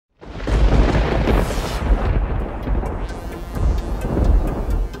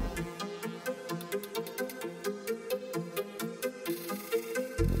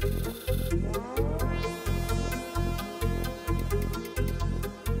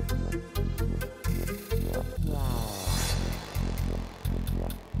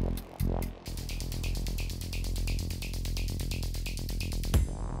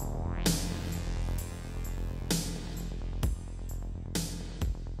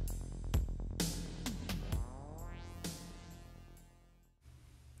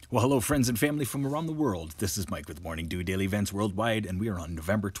Well, hello, friends and family from around the world. This is Mike with Morning Dew Daily Events Worldwide, and we are on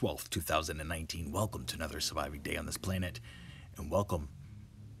November 12th, 2019. Welcome to another surviving day on this planet, and welcome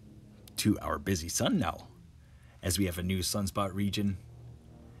to our busy sun now, as we have a new sunspot region,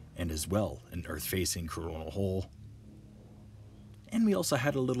 and as well an Earth-facing coronal hole. And we also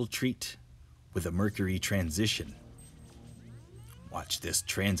had a little treat with a Mercury transition. Watch this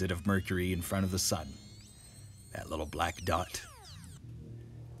transit of Mercury in front of the sun. That little black dot.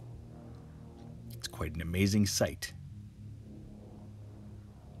 Quite an amazing sight.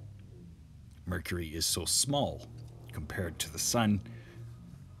 Mercury is so small compared to the sun.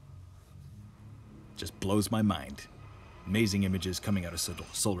 Just blows my mind. Amazing images coming out of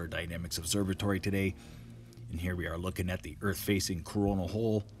Solar Dynamics Observatory today. And here we are looking at the Earth-facing coronal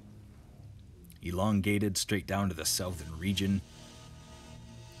hole, elongated straight down to the southern region.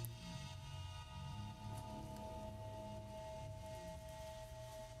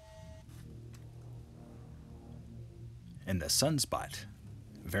 And the sunspot,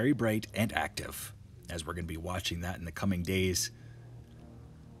 very bright and active, as we're going to be watching that in the coming days.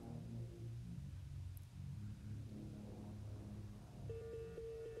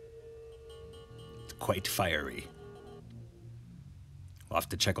 It's quite fiery. We'll have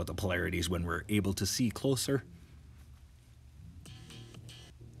to check out the polarities when we're able to see closer.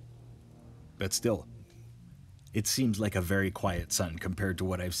 But still, it seems like a very quiet sun compared to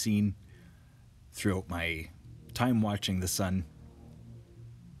what I've seen throughout my time watching the sun.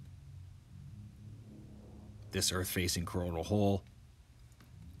 This Earth-facing coronal hole,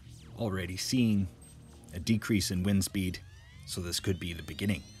 already seeing a decrease in wind speed, so this could be the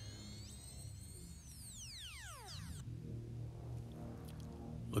beginning.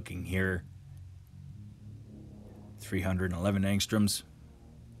 Looking here, 311 angstroms.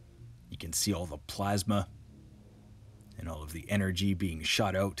 You can see all the plasma and all of the energy being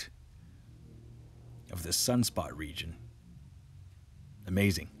shot out of the sunspot region.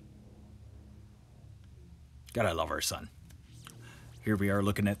 Amazing. Gotta love our sun. Here we are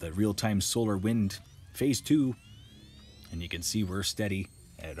looking at the real-time solar wind phase 2, and you can see we're steady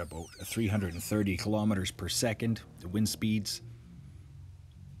at about 330 kilometers per second, the wind speeds.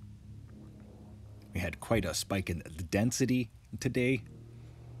 We had quite a spike in the density today,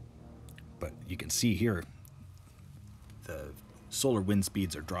 but you can see here the solar wind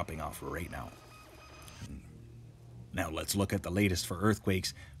speeds are dropping off right now. Now let's look at the latest for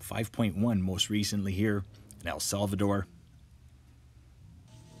earthquakes. 5.1 most recently here in El Salvador.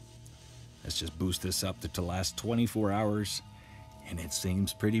 Let's just boost this up to the last 24 hours. And it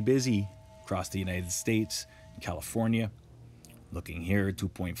seems pretty busy across the United States, California. Looking here,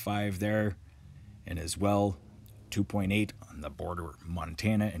 2.5 there. And as well, 2.8 on the border of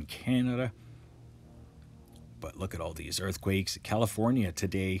Montana and Canada. But look at all these earthquakes. California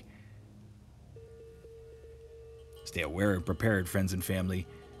today. Stay aware and prepared, friends and family.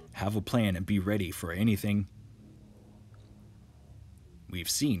 Have a plan and be ready for anything. We've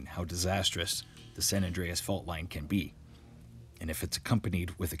seen how disastrous the San Andreas fault line can be. And if it's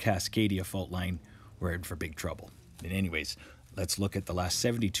accompanied with a Cascadia fault line, we're in for big trouble. And anyways, let's look at the last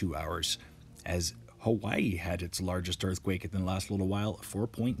 72 hours as Hawaii had its largest earthquake in the last little while,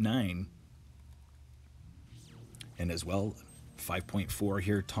 4.9. And as well, 5.4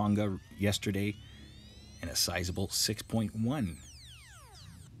 here, Tonga yesterday. And a sizable 6.1.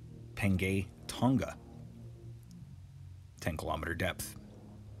 Pengay, Tonga. 10-kilometer depth.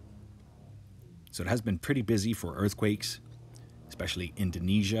 So it has been pretty busy for earthquakes, especially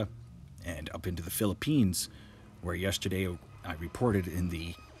Indonesia and up into the Philippines, where yesterday I reported in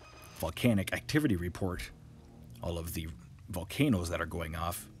the volcanic activity report all of the volcanoes that are going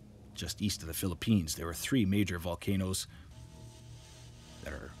off just east of the Philippines. There were 3 major volcanoes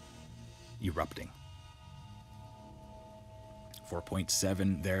that are erupting.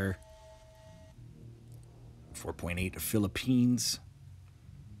 4.7 there. 4.8 Philippines.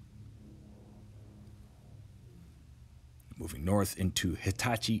 Moving north into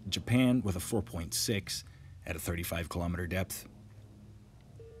Hitachi, Japan with a 4.6 at a 35-kilometer depth.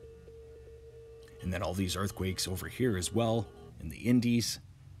 And then all these earthquakes over here as well in the Indies.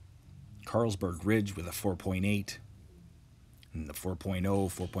 Carlsberg Ridge with a 4.8. And the 4.0,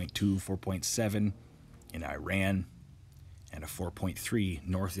 4.2, 4.7 in Iran. And a 4.3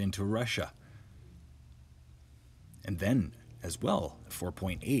 north into Russia. And then, as well, a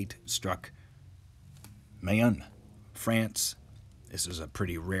 4.8 struck Mayenne, France. This is a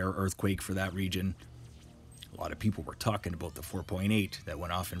pretty rare earthquake for that region. A lot of people were talking about the 4.8 that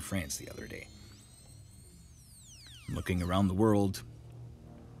went off in France the other day. Looking around the world,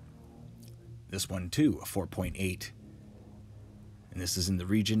 this one too, a 4.8 And this is in the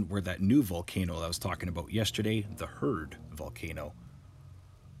region where that new volcano that I was talking about yesterday, the Heard volcano.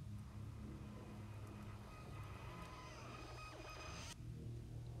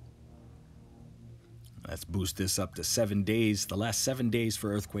 Let's boost this up to 7 days, the last 7 days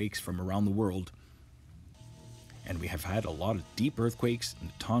for earthquakes from around the world. And we have had a lot of deep earthquakes in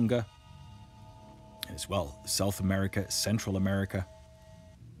Tonga, as well South America, Central America.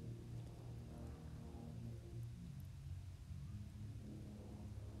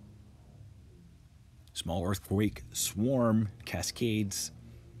 Small earthquake swarm, cascades.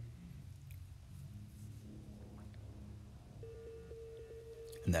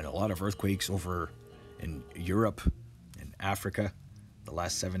 And then a lot of earthquakes over in Europe and Africa the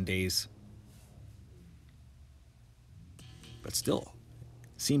last 7 days. But still,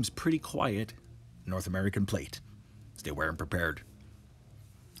 seems pretty quiet. North American plate. Stay aware and prepared.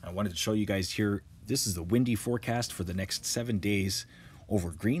 I wanted to show you guys here, this is the windy forecast for the next 7 days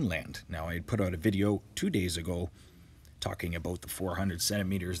over Greenland. Now, I had put out a video 2 days ago talking about the 400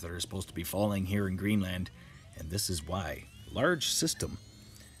 centimeters that are supposed to be falling here in Greenland, and this is why. Large system,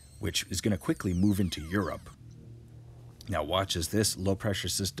 which is going to quickly move into Europe. Now watch as this low pressure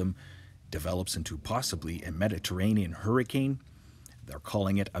system develops into possibly a Mediterranean hurricane. They're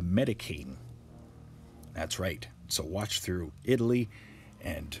calling it a metacane. That's right. So watch through Italy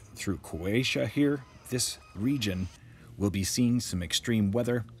and through Croatia here. This region will be seeing some extreme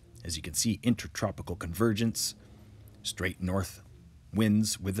weather. As you can see, intertropical convergence, straight north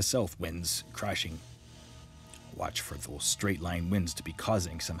winds with the south winds crashing. Watch for those straight line winds to be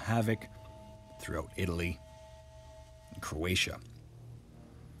causing some havoc throughout Italy and Croatia.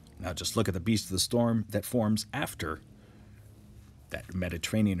 Now just look at the beast of the storm that forms after that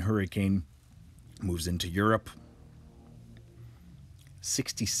Mediterranean hurricane moves into Europe.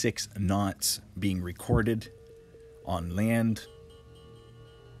 66 knots being recorded on land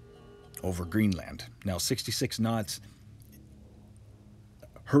over Greenland. Now 66 knots,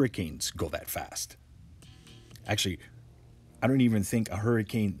 hurricanes go that fast. Actually, I don't even think a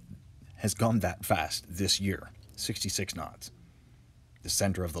hurricane has gone that fast this year. 66 knots, the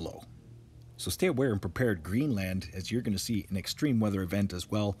center of the low. So stay aware and prepared, Greenland, as you're going to see an extreme weather event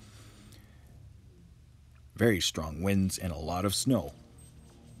as well. Very strong winds and a lot of snow.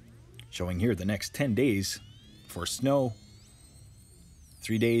 Showing here the next 10 days for snow.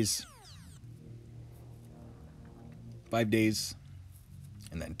 3 days, 5 days,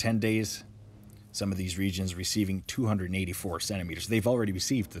 and then 10 days. Some of these regions receiving 284 centimeters. They've already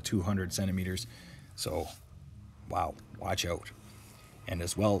received the 200 centimeters. So, wow, watch out. And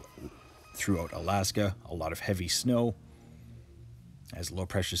as well, throughout Alaska, a lot of heavy snow as low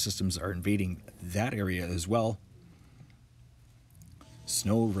pressure systems are invading that area as well.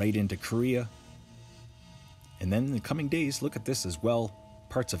 Snow right into Korea. And then in the coming days, look at this as well.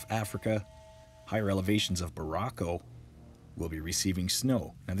 Parts of Africa, higher elevations of Morocco will be receiving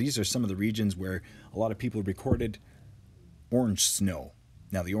snow. Now these are some of the regions where a lot of people recorded orange snow.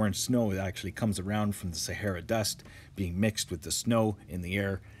 Now the orange snow actually comes around from the Sahara dust being mixed with the snow in the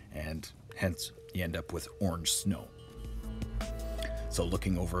air, and hence you end up with orange snow. So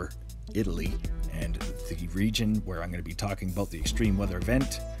looking over Italy and the region where I'm going to be talking about the extreme weather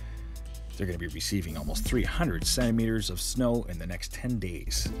event, they're going to be receiving almost 300 centimeters of snow in the next 10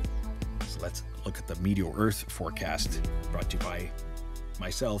 days. So let's look at the meteoearth forecast brought to you by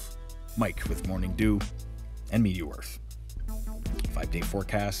myself, Mike, with Morning Dew and meteoearth. 5-day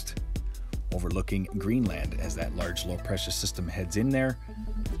forecast overlooking Greenland as that large low pressure system heads in there,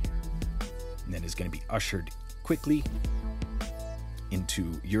 and then is going to be ushered quickly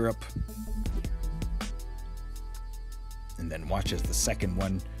into Europe. And then watch as the second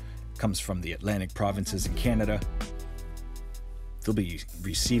one comes from the Atlantic provinces in Canada. They'll be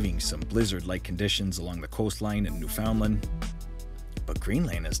receiving some blizzard-like conditions along the coastline in Newfoundland. But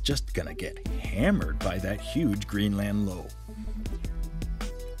Greenland is just gonna get hammered by that huge Greenland low.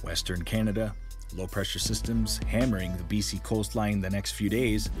 Western Canada, low pressure systems hammering the BC coastline the next few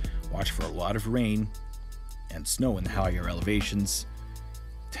days. Watch for a lot of rain and snow in the higher elevations.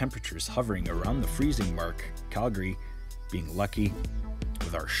 Temperatures hovering around the freezing mark. Calgary being lucky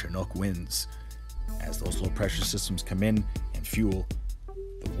with our Chinook winds as those low pressure systems come in and fuel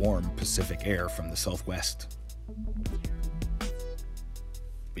the warm Pacific air from the southwest.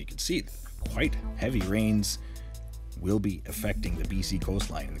 But you can see quite heavy rains will be affecting the BC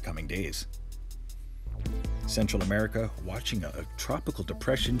coastline in the coming days. Central America watching a tropical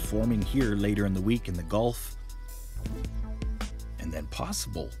depression forming here later in the week in the Gulf, and then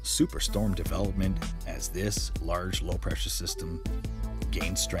possible superstorm development as this large low pressure system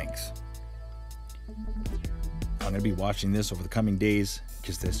gains strength. I'm going to be watching this over the coming days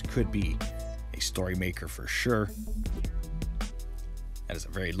because this could be a story maker for sure. That is a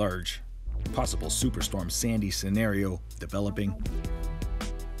very large possible superstorm Sandy scenario developing.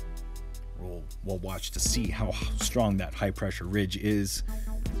 We'll watch to see how strong that high pressure ridge is,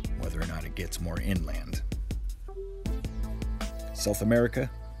 whether or not it gets more inland. South America,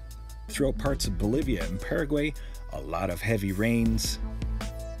 throughout parts of Bolivia and Paraguay, a lot of heavy rains,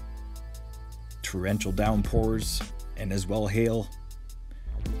 torrential downpours, and as well hail.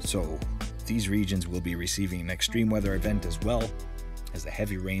 So these regions will be receiving an extreme weather event as well, as the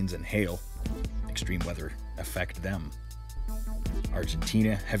heavy rains and hail, extreme weather, affect them.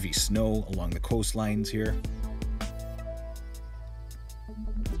 Argentina, heavy snow along the coastlines here.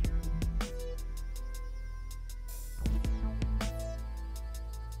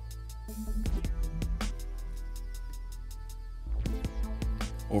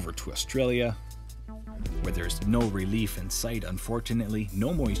 Over to Australia, where there's no relief in sight, unfortunately.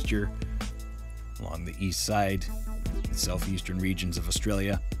 No moisture along the east side and southeastern regions of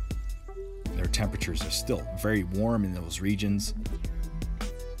Australia. Their temperatures are still very warm in those regions.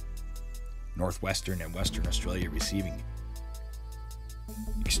 Northwestern and Western Australia receiving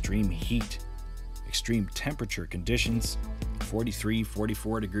extreme heat, extreme temperature conditions, 43,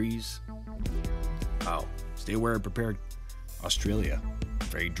 44 degrees. Wow, stay aware and prepared. Australia,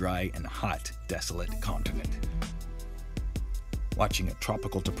 very dry and hot, desolate continent. Watching a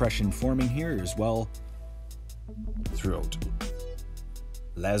tropical depression forming here as well throughout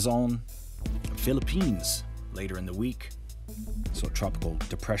Luzon, Philippines later in the week. So a tropical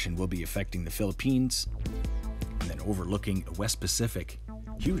depression will be affecting the Philippines. And then overlooking West Pacific,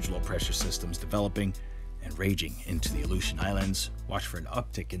 huge low pressure systems developing and raging into the Aleutian Islands. Watch for an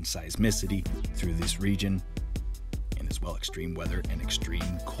uptick in seismicity through this region. And as well extreme weather and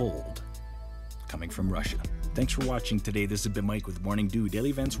extreme cold coming from Russia. Thanks for watching today. This has been Mike with Morning Dew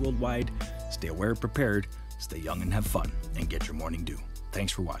Daily Events Worldwide. Stay aware, prepared, stay young and have fun, and get your morning dew.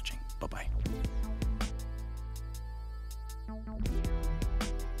 Thanks for watching. Bye-bye.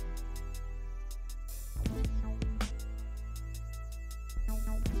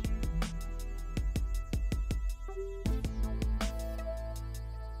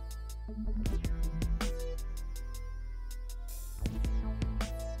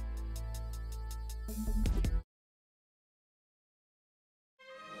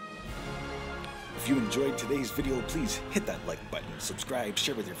 If you enjoyed today's video, please hit that like button, subscribe,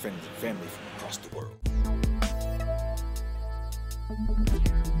 share with your friends and family from across the world.